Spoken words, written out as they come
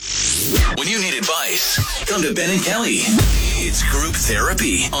When you need advice, come to Ben and Kelly. It's Group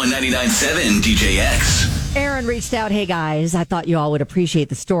Therapy on 99.7 DJX. Aaron reached out. Hey, guys, I thought you all would appreciate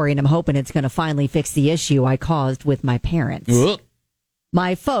the story, and I'm hoping it's going to finally fix the issue I caused with my parents.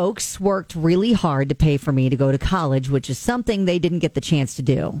 My folks worked really hard to pay for me to go to college, which is something they didn't get the chance to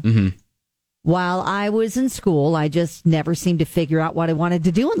do. Mm-hmm. While I was in school, I just never seemed to figure out what I wanted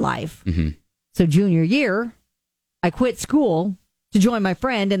to do in life. Mm-hmm. So junior year, I quit school to join my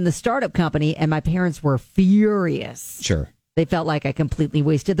friend in the startup company, and my parents were furious. Sure. They felt like I completely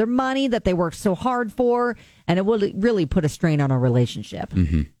wasted their money that they worked so hard for, and it would really put a strain on our relationship.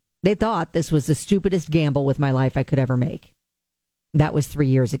 Mm-hmm. They thought this was the stupidest gamble with my life I could ever make. That was 3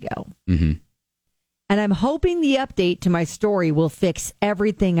 years ago. Mm-hmm. And I'm hoping the update to my story will fix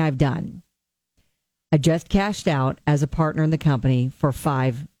everything I've done. I just cashed out as a partner in the company for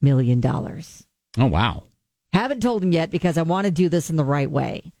 $5 million. Oh, wow. Haven't told him yet because I want to do this in the right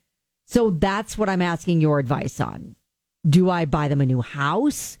way. So that's what I'm asking your advice on. Do I buy them a new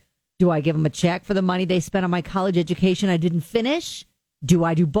house? Do I give them a check for the money they spent on my college education I didn't finish? Do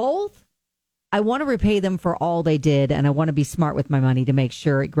I do both? I want to repay them for all they did, and I want to be smart with my money to make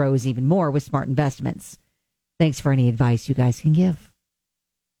sure it grows even more with smart investments. Thanks for any advice you guys can give.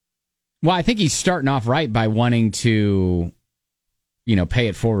 Well, I think he's starting off right by wanting to, pay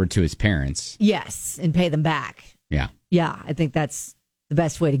it forward to his parents. Yes, and pay them back. Yeah. Yeah, I think that's the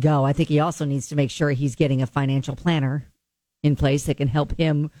best way to go. I think he also needs to make sure he's getting a financial planner in place that can help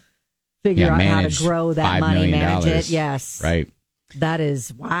him figure out how to grow that money, manage it. Yes. Right. That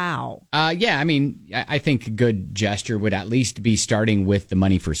is, wow. I think a good gesture would at least be starting with the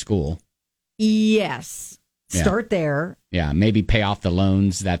money for school. Yes. Start there. Yeah, maybe pay off the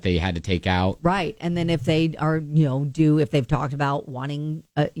loans that they had to take out. Right. And then if they are, if they've talked about wanting,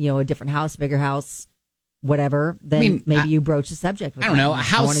 a different house, bigger house, whatever, then maybe you broach the subject with them. I don't know.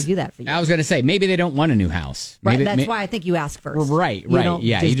 I want to do that for you. I was going to say, maybe they don't want a new house. Right. That's why I think you ask first. Right. You don't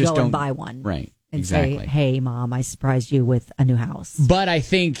yeah. Just You just go don't and buy one. Right. And exactly. say, hey, Mom, I surprised you with a new house. But I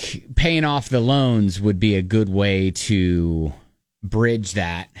think paying off the loans would be a good way to bridge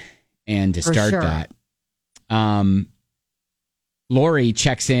that and to start that. Lori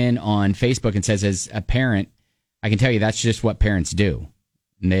checks in on Facebook and says, as a parent, I can tell you that's just what parents do.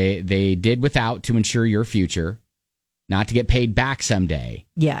 And they did without to ensure your future, not to get paid back someday.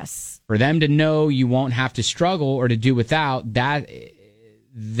 Yes. For them to know you won't have to struggle or to do without,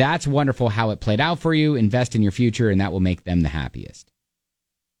 that's wonderful how it played out for you. Invest in your future, and that will make them the happiest.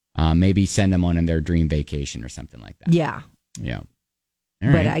 Maybe send them on their dream vacation or something like that. Yeah. Yeah.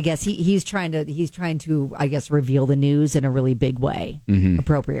 But I guess he's trying to, I guess, reveal the news in a really big way,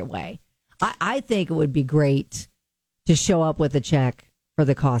 appropriate way. I think it would be great to show up with a check for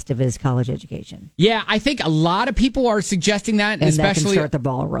the cost of his college education. Yeah, I think a lot of people are suggesting that, and especially that can start the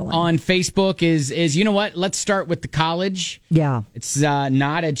ball rolling on Facebook. Is you know what? Let's start with the college. Yeah, it's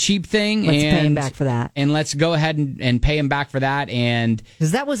not a cheap thing. Let's pay him back for that, and let's go ahead and pay him back for that. And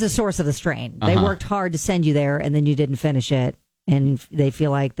because that was the source of the strain, they worked hard to send you there, and then you didn't finish it. And they feel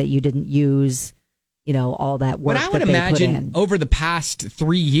like that you didn't use, all that work. But I would imagine over the past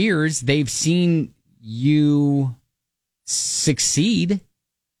 3 years, they've seen you succeed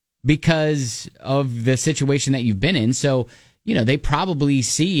because of the situation that you've been in. So, they probably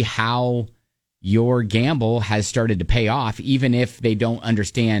see how your gamble has started to pay off, even if they don't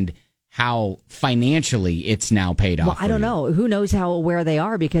understand how financially it's now paid off. Well, I don't know. Who knows how aware they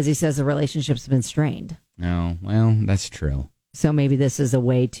are, because he says the relationship's been strained. Oh, well, that's true. So maybe this is a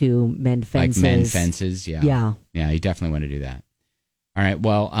way to mend fences. Like mend fences, yeah. Yeah. Yeah, you definitely want to do that. All right,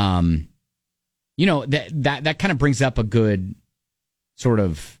 well, that kind of brings up a good sort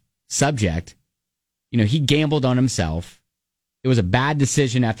of subject. He gambled on himself. It was a bad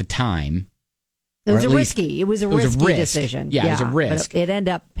decision at the time. It was a risky decision. Yeah, it was a risk. But it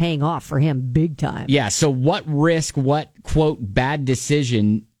ended up paying off for him big time. Yeah, so what risk, what, quote, bad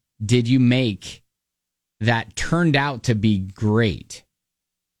decision did you make that turned out to be great?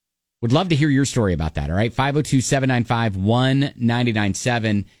 Would love to hear your story about that, all right?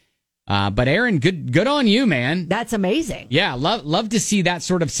 502-795-1997. But Aaron, good on you, man. That's amazing. Yeah, love to see that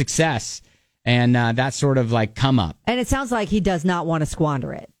sort of success and that sort of come up. And it sounds like he does not want to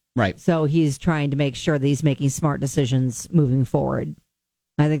squander it. Right. So he's trying to make sure that he's making smart decisions moving forward.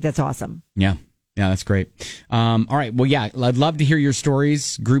 I think that's awesome. Yeah. Yeah, that's great. All right. Well, yeah, I'd love to hear your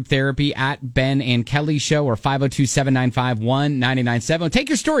stories. Group therapy at Ben and Kelly Show or 502-795-1997. Take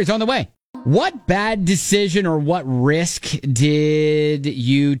your stories on the way. What bad decision or what risk did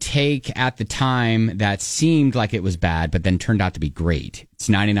you take at the time that seemed like it was bad, but then turned out to be great? It's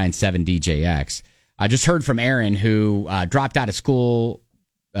 99.7 DJX. I just heard from Aaron, who dropped out of school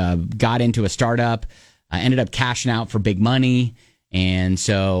got into a startup, ended up cashing out for big money. And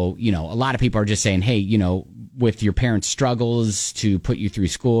so, a lot of people are just saying, hey, with your parents' struggles to put you through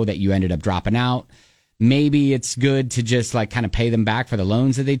school that you ended up dropping out, maybe it's good to just like kind of pay them back for the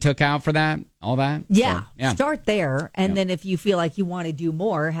loans that they took out for that, all that. Yeah. So, yeah. Start there. And then if you feel like you want to do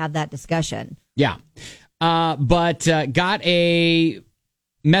more, have that discussion. Yeah. But got a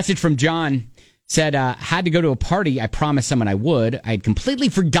message from John. Said, had to go to a party. I promised someone I would. I had completely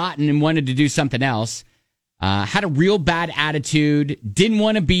forgotten and wanted to do something else. Had a real bad attitude. Didn't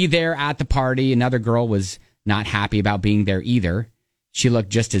want to be there at the party. Another girl was not happy about being there either. She looked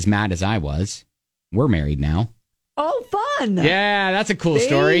just as mad as I was. We're married now. Oh, fun. Yeah, that's a cool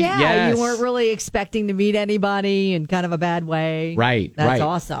story. Yeah, yes. You weren't really expecting to meet anybody in kind of a bad way. Right, That's right.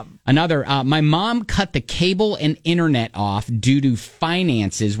 awesome. Another, my mom cut the cable and internet off due to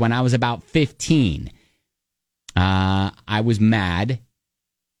finances when I was about 15. I was mad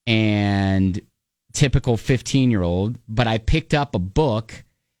and typical 15-year-old, but I picked up a book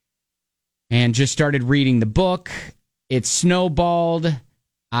and just started reading the book. It snowballed.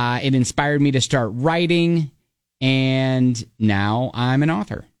 It inspired me to start writing, and now I'm an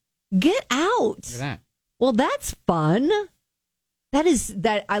author. Get out. Look at that. Well, that's fun.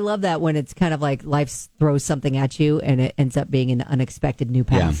 I love that when it's kind of like life throws something at you and it ends up being an unexpected new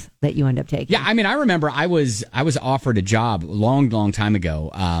path that you end up taking. Yeah, I mean, I remember I was offered a job a long time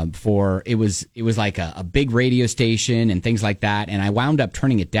ago for it was like a big radio station and things like that, and I wound up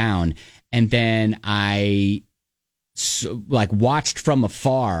turning it down, and then I watched from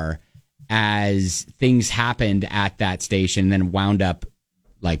afar as things happened at that station, and then wound up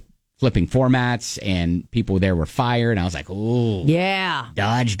like flipping formats, and people there were fired, and I was like, "Oh, yeah,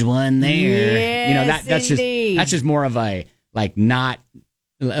 dodged one there." Yes, That's just more of a not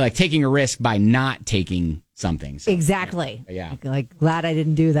taking a risk by not taking something. So, exactly. Yeah. Like glad I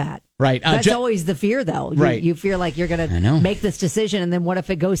didn't do that. Right. That's always the fear, though. Right. You feel like you're going to make this decision, and then what if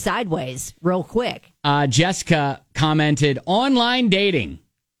it goes sideways real quick? Jessica commented, online dating.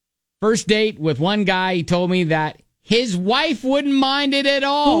 First date with one guy, he told me that his wife wouldn't mind it at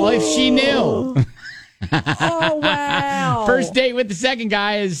all if she knew. Oh, wow. First date with the second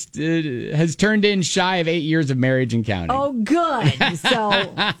guy has turned in shy of 8 years of marriage and counting. Oh, good.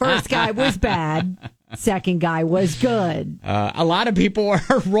 So first guy was bad. Second guy was good. A lot of people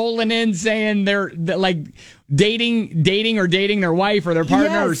are rolling in saying they're like dating their wife or their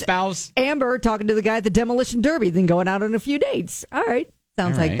partner or spouse. Amber talking to the guy at the Demolition Derby, then going out on a few dates. All right.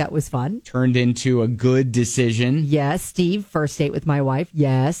 Sounds like that was fun. Turned into a good decision. Yes. Steve, first date with my wife.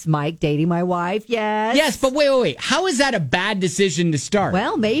 Yes. Mike, dating my wife. Yes. Yes, but wait. How is that a bad decision to start?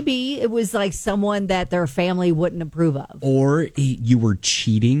 Well, maybe it was like someone that their family wouldn't approve of. Or you were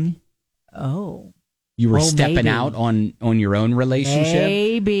cheating. Oh. You were stepping out on your own relationship.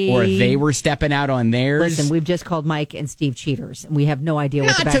 Maybe. Or they were stepping out on theirs. Listen, we've just called Mike and Steve cheaters, and we have no idea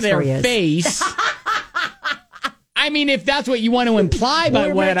what the backstory is. Not to their is. face. I mean, if that's what you want to imply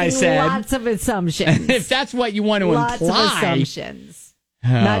by what I said. Lots of assumptions. If that's what you want to imply. Lots of assumptions.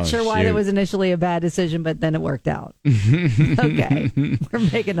 Not sure why that was initially a bad decision, but then it worked out. Okay. We're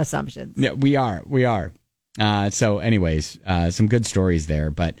making assumptions. Yeah, we are. So anyways, some good stories there.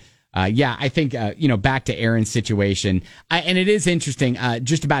 But I think, back to Aaron's situation. And it is interesting.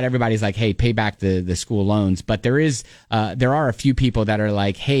 Just about everybody's like, hey, pay back the school loans. But there are a few people that are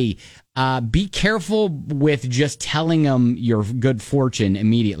like, hey, be careful with just telling them your good fortune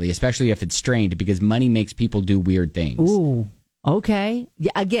immediately, especially if it's strained, because money makes people do weird things. Ooh, okay.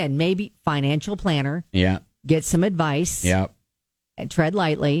 Yeah, again, maybe financial planner. Yeah. Get some advice. Yeah. And tread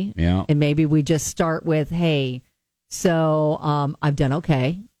lightly. Yeah. And maybe we just start with, hey, so I've done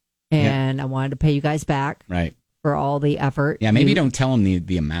okay, and I wanted to pay you guys back. Right. For all the effort. Yeah, maybe don't tell them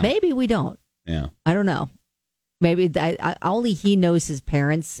the amount. Maybe we don't. Yeah. I don't know. Maybe only he knows his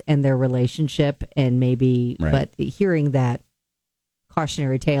parents and their relationship, and maybe, but hearing that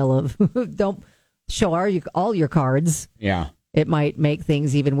cautionary tale of don't show all your cards. Yeah. It might make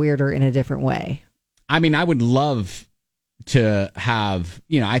things even weirder in a different way. I mean, I would love to have,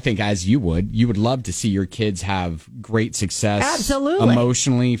 I think as you would love to see your kids have great success. Absolutely.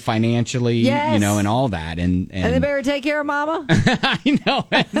 Emotionally, financially, yes. And all that. And they better take care of mama. I know.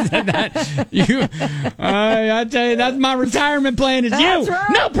 I tell you, that's my retirement plan is that's you. Right.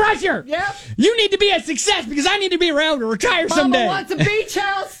 No pressure. Yep. You need to be a success because I need to be around to retire someday. Mama wants a beach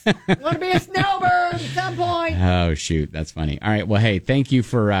house. Want to be a snowbird at some point. Oh, shoot. That's funny. All right. Well, hey, thank you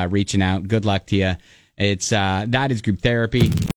for reaching out. Good luck to you. It's that is group therapy.